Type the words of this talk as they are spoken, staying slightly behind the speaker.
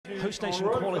host nation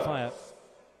qualifier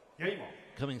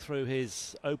coming through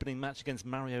his opening match against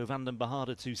Mario van den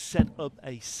Behaarde to set up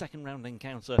a second round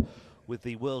encounter with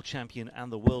the world champion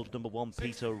and the world #1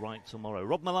 Peter Wright tomorrow.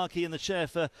 Rob Malarkey in the chair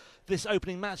for this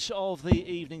opening match of the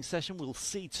evening session. We'll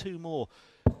see two more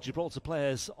Gibraltar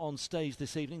players on stage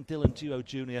this evening, Dylan Duo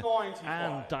Jr.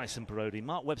 and Dyson Parodi.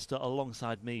 Mark Webster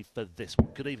alongside me for this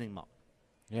one. Good evening, Mark.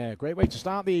 Yeah, great way to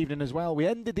start the evening as well. We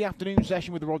ended the afternoon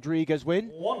session with the Rodriguez win.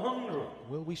 100.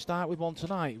 Will we start with one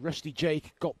tonight? Rusty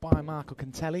Jake got by Marco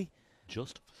Cantelli.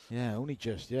 Just? Yeah, only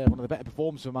just. Yeah, one of the better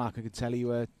performances for Marco Cantelli,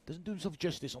 who doesn't do himself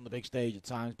justice on the big stage at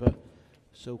times, but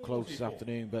so close this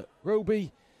afternoon. But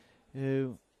Rowby,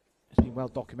 who has been well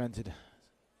documented,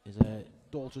 his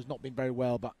daughter's not been very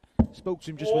well, but spoke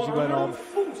to him just as he went on.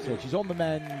 So she's on the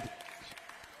mend.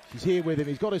 She's here with him.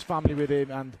 He's got his family with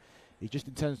him, and he just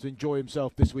intends to enjoy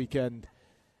himself this weekend.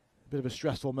 A bit of a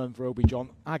stressful month for Rowby-John.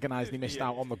 Agonisingly missed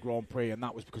out on the Grand Prix, and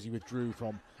that was because he withdrew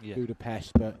from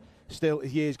Budapest. But still,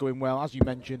 his year's going well. As you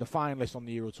mentioned, the finalist on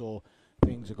the Euro Tour,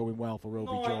 things are going well for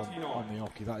Rowby-John on the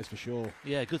hockey, that is for sure.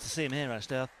 Yeah, good to see him here,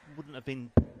 actually. I wouldn't have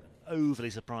been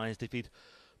overly surprised if he'd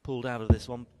pulled out of this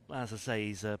one. As I say,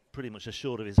 he's pretty much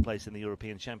assured of his place in the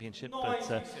European Championship,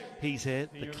 but he's here,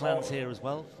 the clan's here as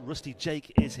well. Rusty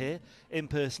Jake is here in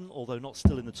person, although not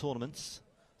still in the tournaments.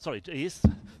 Sorry, he is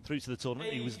through to the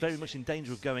tournament. He was very much in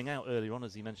danger of going out earlier on,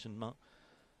 as you mentioned, Mark,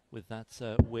 with that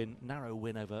narrow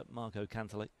win over Marco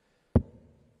Cantelli.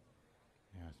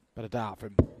 Yeah, better dart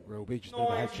from Rowby, just a bit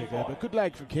of a head shake there, but good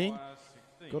leg from Keane.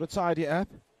 Got to tidy it up,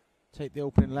 take the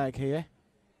opening leg here.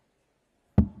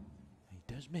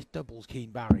 Does miss doubles,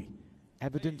 Keane Barry.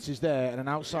 Evidence is there, and an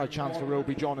outside chance for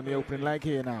Rowby-John in the opening leg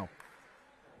here now.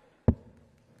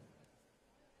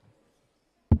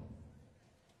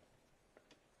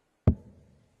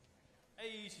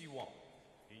 Well,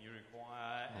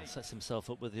 sets himself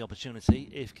up with the opportunity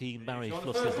if Keane Barry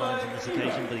fluffs his lines on this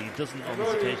occasion, but he doesn't on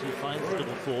this occasion. He finds the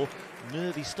double four.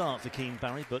 Nervy start for Keane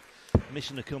Barry, but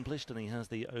mission accomplished, and he has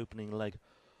the opening leg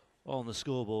on the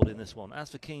scoreboard in this one.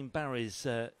 As for Keane Barry's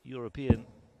European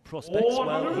prospects,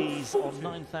 well, he's on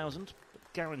 9,000,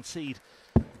 guaranteed.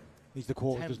 He's the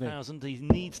quarter, 10,000. He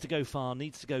needs to go far,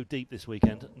 needs to go deep this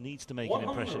weekend, needs to make an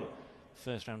impression.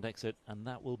 First round exit, and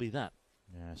that will be that.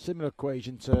 Yeah, similar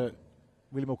equation to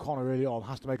William O'Connor early on,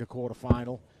 has to make a quarter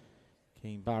final.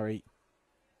 Keane Barry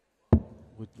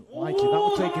would likely, that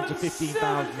would take him to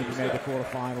 15,000 if he made the quarter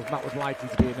finals. That was likely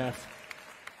to be enough.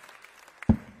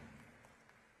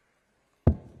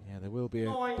 There will be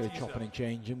a bit of chopping and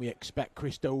changing. We expect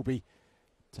Chris Dobie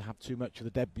to have too much of the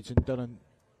debutant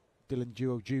Dylan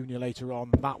Duo Jr. later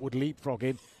on. That would leapfrog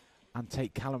him and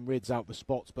take Callum Ridds out the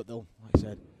spots, but they'll, like I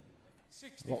said,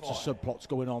 lots of subplots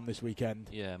going on this weekend.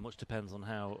 Yeah, much depends on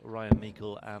how Ryan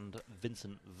Meikle and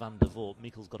Vincent van der Voort.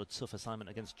 Meikle's got a tough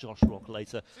assignment against Josh Rock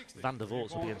later. Van der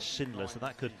Voort's will be against Schindler, so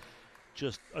that could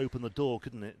just open the door,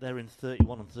 couldn't it? They're in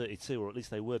 31 and 32, or at least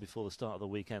they were before the start of the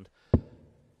weekend.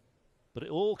 But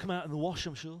it'll all come out in the wash,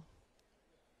 I'm sure,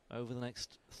 over the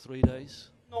next 3 days.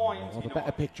 We'll have a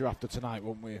better picture after tonight,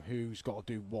 won't we, who's got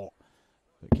to do what.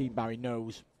 But Keane Barry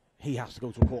knows he has to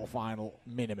go to a quarter-final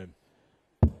minimum.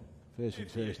 First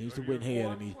things first, he needs to win here,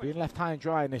 and he's being left high and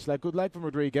dry in this leg. Good leg from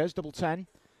Rodriguez, double 10.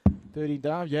 13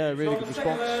 down, yeah, really good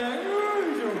response.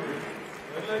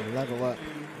 Level up.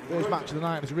 First match of the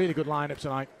night, there's a really good lineup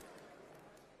tonight.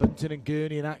 Bunton and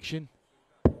Gurney in action.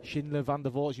 Schindler, Van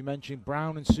der Voort, as you mentioned,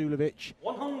 Brown and Sulovic.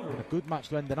 100. And a good match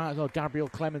to end the night as well. Gabriel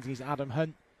Clemens against Adam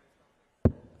Hunt.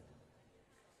 And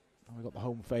we've got the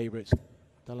home favourites,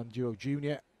 Dylan Duo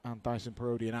Jr. and Dyson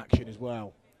Parodi in action as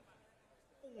well.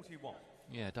 41.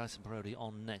 Yeah, Dyson Parodi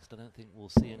on next. I don't think we'll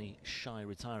see any shy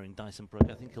retiring Dyson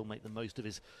Parodi. I think he'll make the most of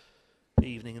his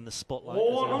evening in the spotlight, as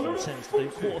he often tends to do.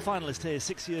 Quarter-finalist here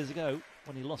 6 years ago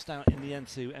when he lost out in the end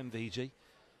to MVG.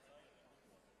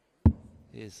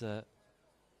 He's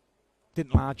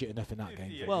didn't large it enough in that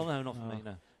game. Well, no, not for me,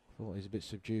 no. Thought he's a bit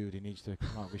subdued. He needs to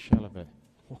come out of his shell a bit.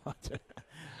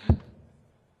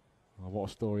 What a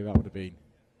story that would have been.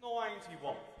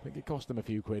 91. I think it cost him a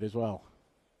few quid as well.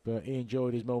 But he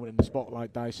enjoyed his moment in the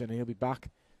spotlight, Dyson, and he'll be back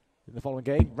in the following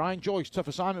game. Ryan Joyce, tough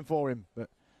assignment for him, but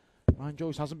Ryan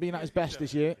Joyce hasn't been at his best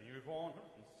this year.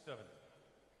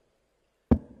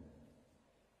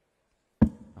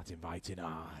 That's inviting.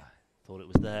 Thought it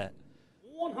was there.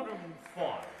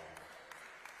 105.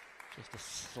 Just the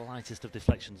slightest of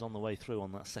deflections on the way through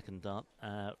on that second dart.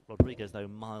 Rodriguez, though,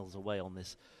 miles away on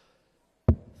this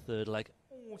third leg.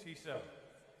 47.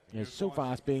 Yeah, so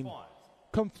far it's been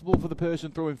comfortable for the person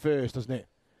throwing first, hasn't it?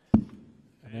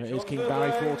 And there it is, Keane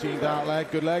Barry, 14 dart leg,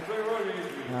 good leg.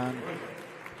 And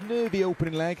nervy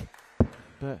opening leg,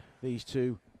 but these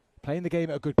two playing the game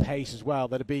at a good pace as well.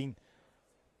 They'd have been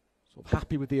sort of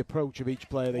happy with the approach of each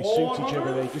player. They suit each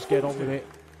other, they just get on with it.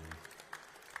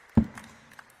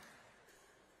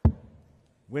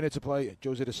 Winner to play,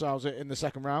 Jose de Souza in the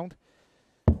second round.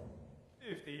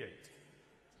 58.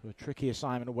 So a tricky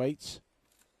assignment awaits.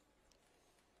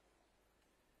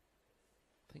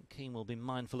 I think Keane will be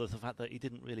mindful of the fact that he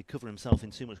didn't really cover himself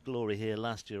in too much glory here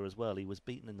last year as well. He was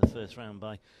beaten in the first round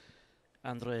by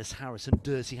Andreas Harrison,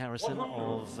 Dirty Harrison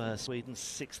of Sweden,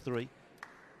 6-3.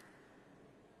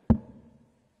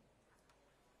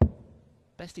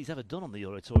 Best he's ever done on the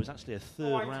Euro Tour is actually a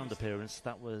third round appearance.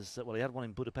 That was, well, he had one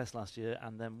in Budapest last year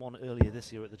and then one earlier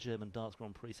this year at the German Darts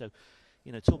Grand Prix. So,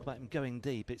 you know, talk about him going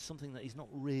deep. It's something that he's not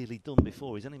really done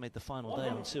before. He's only made the final day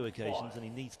on 2 occasions and he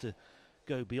needs to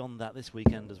go beyond that this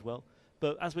weekend as well.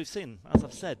 But as we've seen, as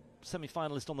I've said,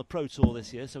 semi-finalist on the Pro Tour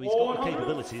this year, so he's got the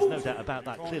capabilities, no doubt about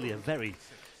that. Clearly a very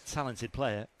talented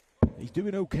player. He's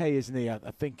doing okay, isn't he? I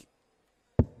think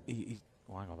he's,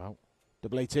 oh, hang on about,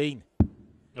 double 18.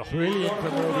 Oh. Brilliant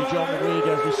from Rowby-John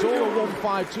Rodriguez. We saw a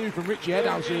 1-5-2 from Richie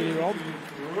Headhouse earlier on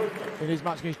in his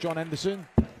match against John Henderson.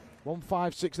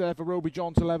 1-5-6 there for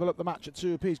Rowby-John to level up the match at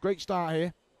 2 apiece. Great start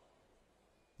here.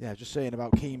 Yeah, just saying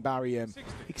about Keane Barry.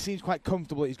 He seems quite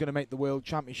comfortable that he's going to make the World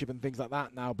Championship and things like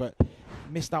that now, but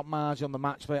missed out margin on the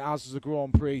match play, as is the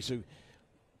Grand Prix, so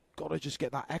got to just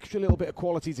get that extra little bit of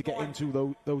quality to get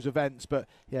into those events. But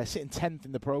yeah, sitting 10th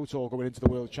in the Pro Tour going into the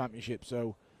World Championship,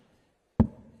 so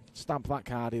stamp that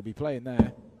card, he'll be playing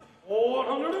there.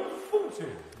 140.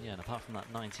 Yeah, and apart from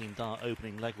that 19 dart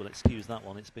opening leg, we'll excuse that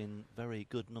one. It's been very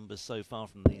good numbers so far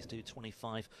from these two.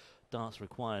 25 darts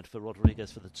required for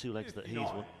Rodriguez for the 2 legs that he's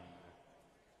won.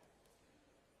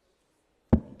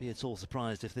 Be at all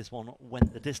surprised if this one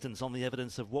went the distance on the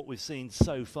evidence of what we've seen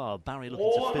so far. Barry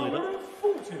looking to fill it up.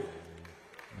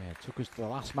 Yeah, it took us to the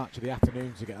last match of the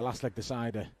afternoon to get a last leg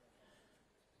decider.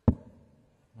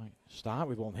 Might start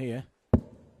with one here.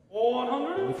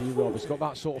 With you, Rob, it's got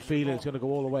that sort of feeling it's going to go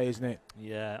all the way, isn't it?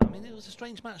 Yeah, I mean, it was a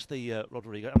strange match, the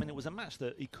Rodriguez. I mean, it was a match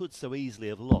that he could so easily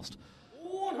have lost.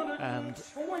 And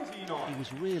he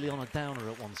was really on a downer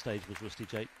at one stage with Rusty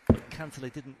Jake, but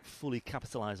Cantley didn't fully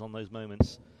capitalise on those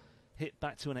moments. Hit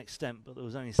back to an extent, but there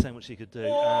was only so much he could do.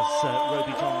 As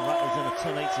Rowby-John rattles in a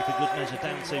ton 80 for good measure,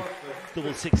 down to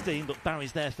double 16, but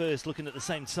Barry's there first, looking at the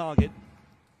same target.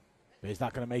 Is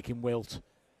that going to make him wilt?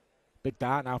 Big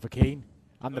dart now for Keane.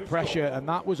 And the pressure, and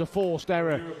that was a forced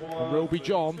error. And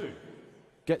Rowby-John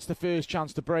gets the first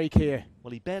chance to break here.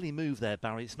 Well, he barely moved there,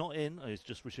 Barry. It's not in. Oh, he's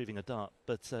just retrieving a dart.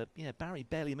 But, yeah, Barry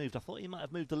barely moved. I thought he might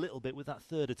have moved a little bit with that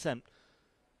third attempt.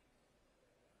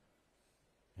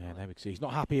 Yeah, there we see. He's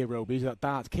not happy here, Rowby. That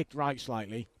dart's kicked right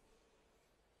slightly.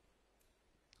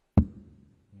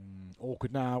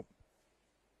 Awkward now.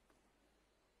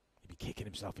 He'd be kicking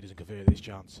himself if he doesn't convert this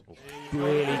chance.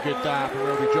 Really good dart from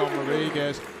Rowby-John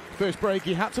Rodriguez. First break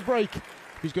he had to break.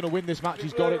 He's going to win this match.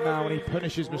 He's got it now, and he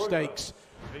punishes mistakes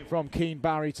from Keane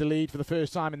Barry to lead for the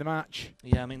first time in the match.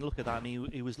 Yeah, I mean, look at that. I mean,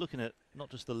 he was looking at not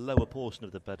just the lower portion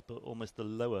of the bed, but almost the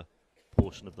lower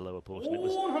portion of the lower portion. It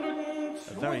was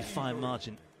a very fine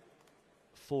margin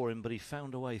for him, but he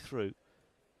found a way through.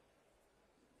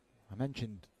 I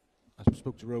mentioned, I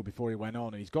spoke to Rowe before he went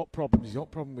on, and he's got problems. He's got a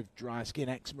problem with dry skin,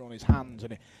 eczema on his hands,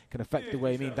 and it can affect the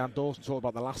way. I mean, Dan Dawson talked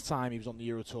about the last time he was on the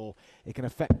Euro Tour. It can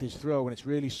affect his throw, and it's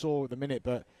really sore at the minute,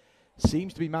 but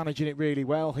seems to be managing it really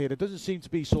well here. It doesn't seem to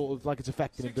be sort of like it's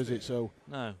affecting him, does it? So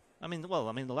no. I mean, well,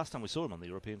 I mean, the last time we saw him on the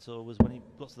European Tour was when he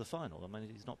got to the final. I mean,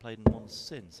 he's not played in one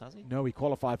since, has he? No, he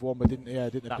qualified for one, but didn't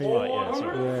appear. Right, yeah,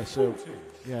 sorry. Yeah, so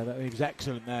yeah, he was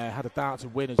excellent there. Had a dart to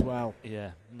win as well.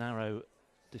 Yeah, narrow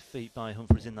defeat by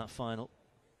Humphries in that final,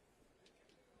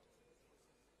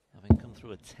 having come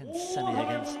through a tense semi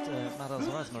against Madas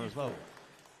Razma as well.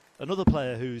 Another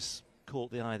player who's caught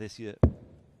the eye this year.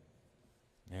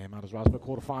 Yeah, Madas Razma,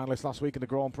 quarter-finalist last week in the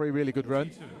Grand Prix. Really good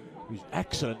run. He was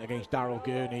excellent against Daryl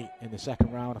Gurney in the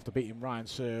second round after beating Ryan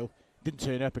Searle. Didn't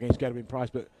turn up against Gerwin Price,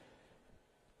 but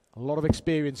a lot of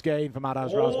experience gained for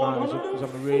Madas Razma. He was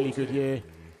having a really good year.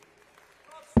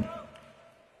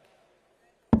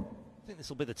 I think this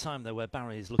will be the time, though, where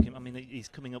Barry is looking. I mean, he's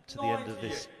coming up to the end of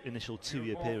this initial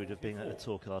 2-year period of being a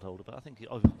tour card holder, but I think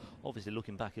obviously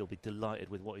looking back, he'll be delighted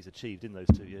with what he's achieved in those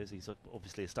 2 years. He's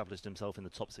obviously established himself in the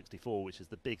top 64, which is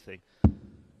the big thing.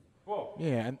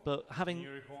 Yeah, but having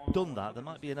done that, there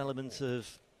might be an element of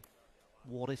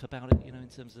what if about it, you know, in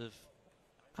terms of.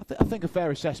 I think a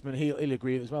fair assessment. He'll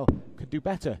agree as well. Could do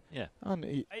better. Yeah,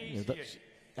 and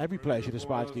every player should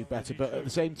aspire to do better, but at the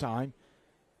same time,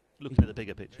 looking at the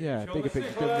bigger picture. Yeah, bigger picture.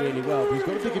 He's done really well. But he's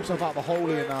got to dig himself out of the hole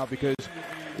here now, because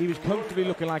he was comfortably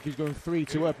looking like he's going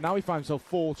 3-2 up. Now he finds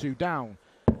himself 4-2 down.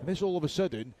 And this all of a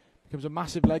sudden becomes a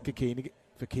massive leg for Keane.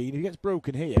 If he gets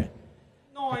broken here,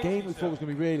 the game we thought was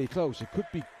going to be really close. It could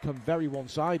become very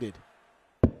one-sided.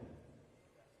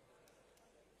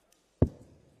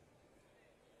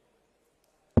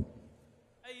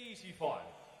 85.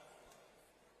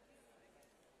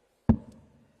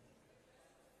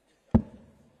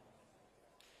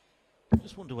 I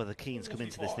just wonder whether Keane's come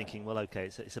into this thinking, well, okay,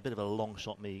 it's a bit of a long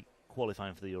shot me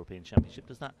qualifying for the European Championship.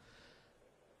 Does that,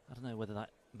 I don't know whether that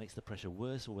makes the pressure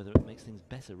worse or whether it makes things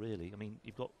better, really. I mean,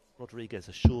 you've got Rodriguez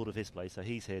assured of his place, so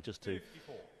he's here just to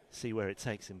see where it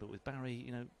takes him. But with Barry,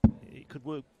 you know, it could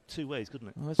work two ways, couldn't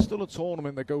it? Well, it's still a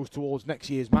tournament that goes towards next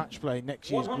year's match play,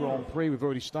 next year's Grand Prix. We've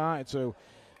already started, so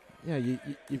yeah,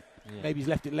 maybe he's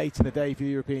left it late in the day for the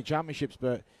European Championships,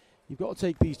 but you've got to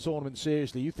take these tournaments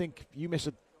seriously. You think you miss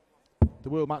the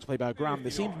World Match Play by a grand.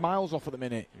 They seem miles off at the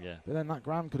minute, but then that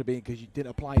grand could have been because you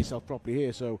didn't apply yourself properly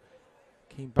here. So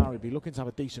Keane Barry be looking to have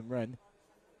a decent run.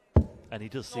 And he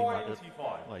does seem like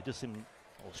he does seem,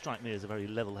 or strike me as a very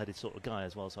level-headed sort of guy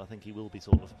as well. So I think he will be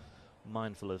sort of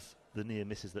mindful of the near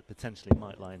misses that potentially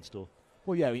might lie in store.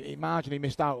 Well, yeah, he marginally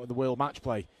missed out on the World Match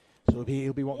Play, so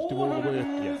he'll be wanting to do all the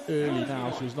work early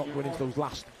now, so he's not going into those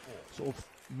last sort of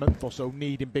month or so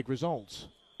needing big results.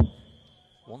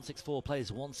 164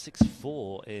 plays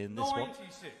 164 in this one.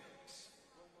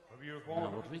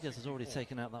 Now, Rodriguez has already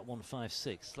taken out that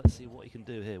 156. Let's see what he can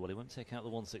do here. Well, he won't take out the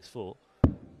 164.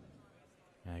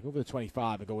 Yeah, go for the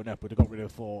 25 and going up, would have got rid of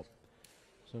the 4.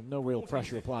 So no real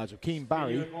pressure applied. So Keane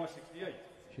Barry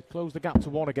should close the gap to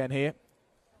 1 again here.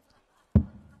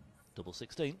 Double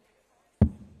 16.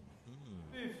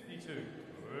 52.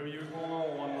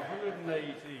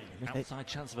 180. Outside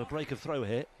chance of a break of throw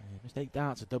here. Yeah, mistake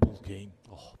darts, a double, Keane.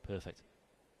 Oh, perfect.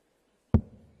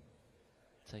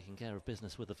 Taking care of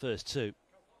business with the first 2.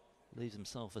 Leaves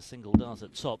himself a single dart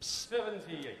at tops.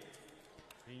 78.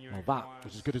 Well, that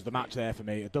was as good as the match there for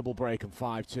me. A double break and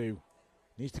 5-2.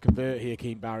 Needs to convert here,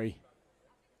 Keane Barry.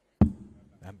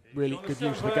 And really good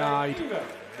use of the guide.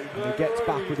 And he gets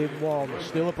back within 1.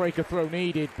 Still a break of throw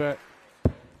needed, but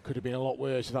could have been a lot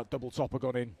worse if that double topper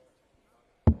got in.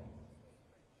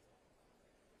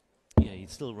 Yeah, you'd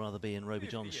still rather be in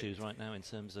Rowby-John's shoes right now in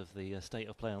terms of the state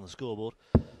of play on the scoreboard.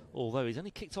 Although he's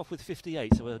only kicked off with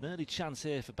 58, so an early chance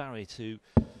here for Barry to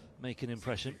make an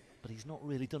impression, but he's not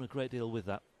really done a great deal with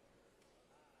that.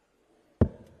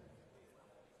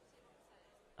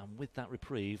 And with that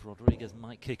reprieve, Rodriguez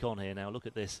might kick on here now. Look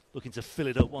at this, looking to fill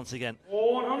it up once again.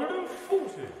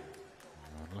 140.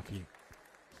 Lucky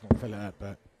it's not fill it up,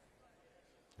 but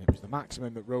it was the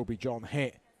maximum that Rowby-John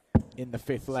hit in the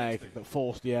 5th leg that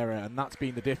forced the error, and that's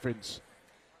been the difference.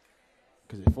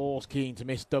 Because it forced Keane to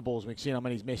miss doubles. We've seen how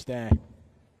many he's missed there.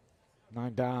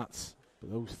 9 darts, but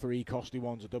those 3 costly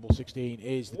ones, a double 16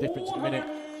 is the difference at the minute.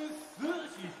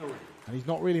 And he's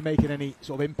not really making any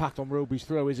sort of impact on Roby's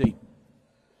throw, is he?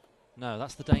 No,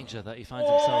 that's the danger that he finds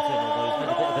himself in, although he's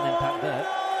made a bit of an impact there.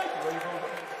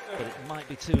 But it might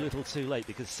be too little too late,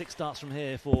 because 6 darts from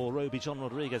here for Rowby-John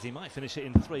Rodriguez. He might finish it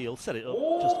in 3. He'll set it up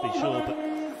just to be sure, but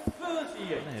he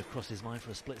may have crossed his mind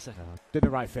for a split second. Did the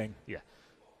right thing. Yeah.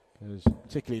 Because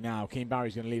particularly now, Keane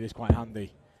Barry's going to leave this quite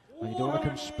handy. And you don't want to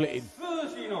come splitting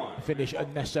the finish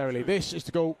unnecessarily. This is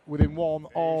to go within 1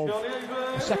 of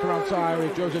the second round tie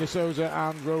with Jose de Souza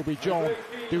and Rowby-John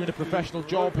doing a professional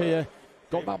job here.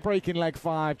 Got that break in leg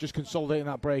 5, just consolidating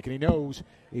that break, and he knows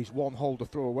he's 1 hole to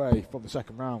throw away from the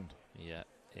second round. Yeah,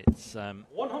 it's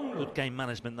good game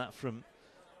management that from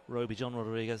Rowby-John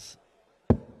Rodriguez.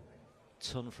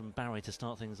 Ton from Barry to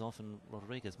start things off, and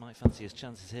Rodriguez might fancy his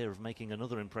chances here of making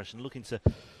another impression, looking to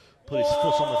put his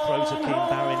foot on the throat of Keane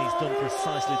Barry, and he's done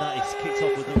precisely that. He's kicked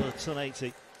off with another ton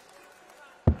 80.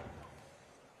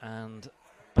 And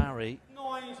Barry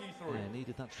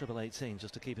needed that treble 18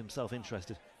 just to keep himself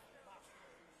interested.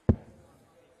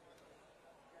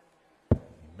 He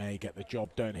may get the job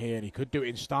done here, and he could do it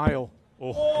in style.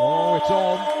 Oh, it's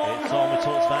on. It's on. We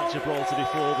talked about Gibraltar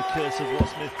before. The curse of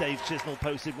Ross Smith. Dave Chisnell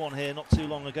posted one here not too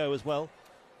long ago as well.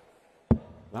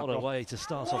 What a way to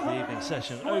start off the evening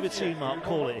session. Over to Mark,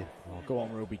 call it in. Oh, go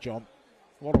on, Rowby-John.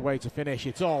 What a way to finish.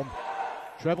 It's on.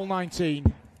 Treble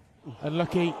 19.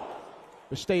 Unlucky,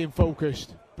 but staying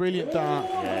focused. Brilliant dart.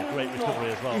 Yeah, great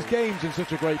recovery as well. His game's in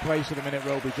such a great place at the minute,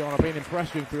 Rowby-John. I've been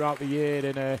impressed with him throughout the year,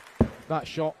 and that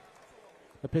shot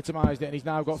epitomised it, and he's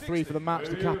now got 3 for the match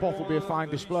to cap off. Will be a fine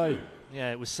display.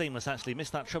 Yeah, it was seamless actually.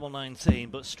 Missed that treble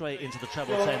 19, but straight into the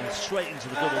treble 10, straight into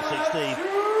the double 16.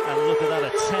 And look at that, a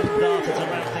 10-darter to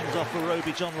round things off for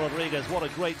Rowby-John Rodriguez. What a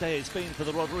great day it's been for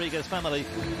the Rodriguez family.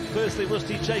 Firstly,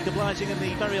 Rusty Jake obliging in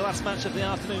the very last match of the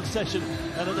afternoon session,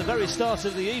 and at the very start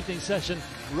of the evening session,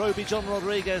 Rowby-John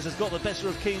Rodriguez has got the better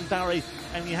of Keane Barry,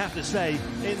 and you have to say,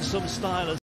 in some style as